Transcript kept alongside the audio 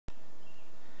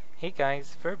Hey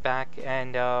guys, we're back,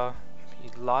 and a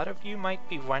lot of you might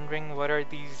be wondering what are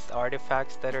these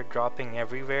artifacts that are dropping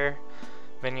everywhere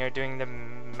when you're doing the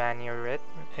minonette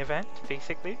event,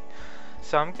 basically.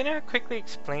 So I'm gonna quickly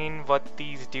explain what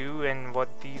these do and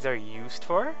what these are used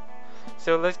for.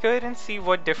 So let's go ahead and see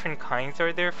what different kinds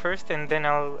are there first, and then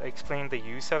I'll explain the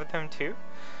use of them too.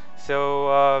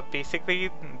 So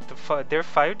basically, there are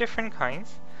 5 different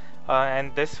kinds.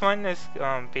 And this one is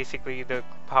basically the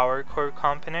power core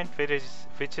component,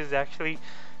 which is actually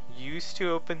used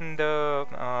to open the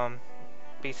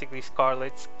basically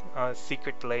Scarlet's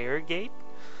secret layer gate.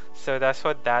 So that's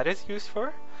what that is used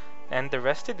for. And the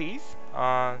rest of these,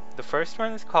 the first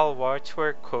one is called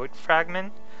Watchwork Code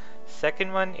Fragment.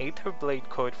 Second one, Aetherblade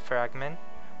Code Fragment.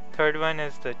 Third one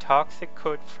is the Toxic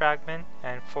Code Fragment,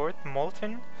 and fourth,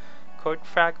 Molten Code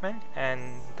Fragment,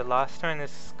 and the last one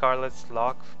is Scarlet's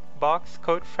Lockbox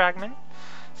Code Fragment.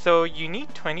 So you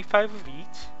need 25 of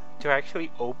each to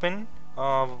actually open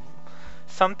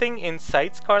something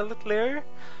inside Scarlet layer,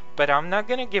 but I'm not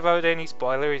gonna give out any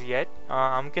spoilers yet.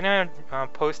 I'm gonna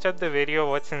post up the video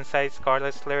what's inside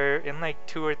Scarlet's layer in like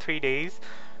 2 or 3 days,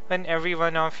 when every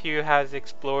one of you has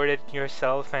explored it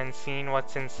yourself and seen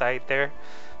what's inside there.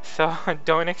 So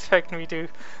don't expect me to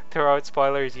throw out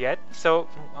spoilers yet. So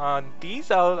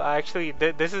these I'll actually,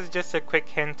 this is just a quick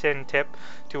hint and tip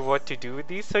to what to do with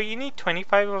these. So you need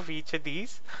 25 of each of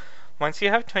these. Once you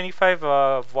have 25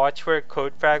 Watchwork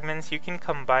code fragments, you can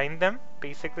combine them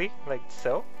basically like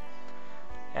so,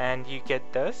 and you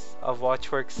get this, a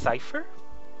Watchwork Cypher.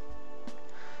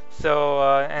 So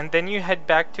and then you head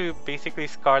back to basically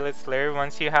Scarlet's lair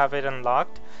once you have it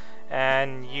unlocked,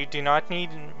 and you do not need,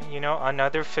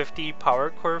 another 50 power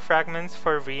core fragments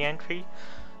for re-entry.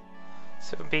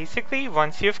 So basically,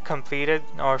 once you've completed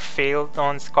or failed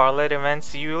on Scarlet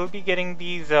events, you will be getting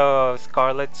these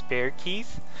Scarlet spare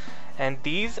keys, and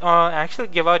these actually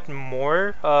give out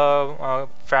more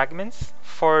fragments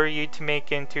for you to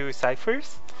make into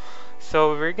ciphers.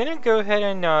 So we're gonna go ahead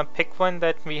and pick one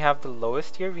that we have the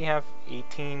lowest here. We have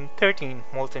 13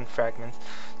 molten fragments.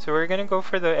 So we're gonna go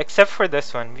for the, except for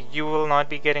this one, you will not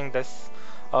be getting this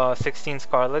 16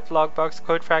 Scarlet Lockbox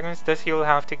code fragments. This you'll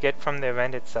have to get from the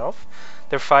event itself.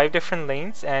 There are 5 different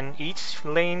lanes, and each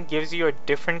lane gives you a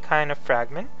different kind of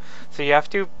fragment. So you have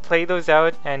to play those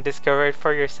out and discover it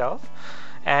for yourself.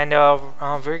 And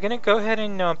we're gonna go ahead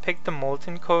and pick the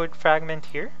molten code fragment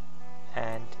here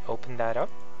and open that up.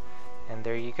 And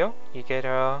there you go. You get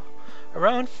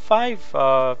around 5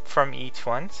 from each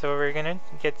one. So we're gonna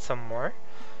get some more.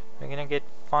 We're gonna get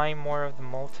 5 more of the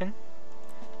molten,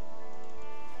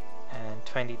 and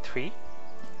 23.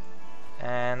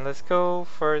 And let's go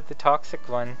for the toxic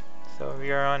one. So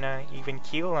we are on an even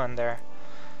keel on there.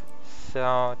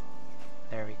 So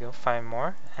there we go, 5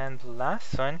 more. And the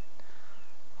last one,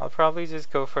 I'll probably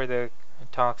just go for the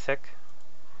toxic.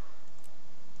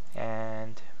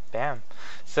 And bam.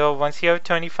 So once you have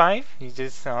 25, you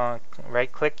just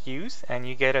right click use and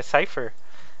you get a cipher.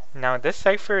 Now this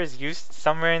cipher is used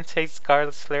somewhere inside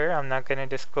Scarlet's lair. I'm not going to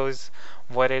disclose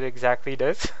what it exactly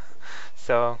does.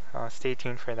 So stay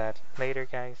tuned for that. Later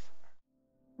guys.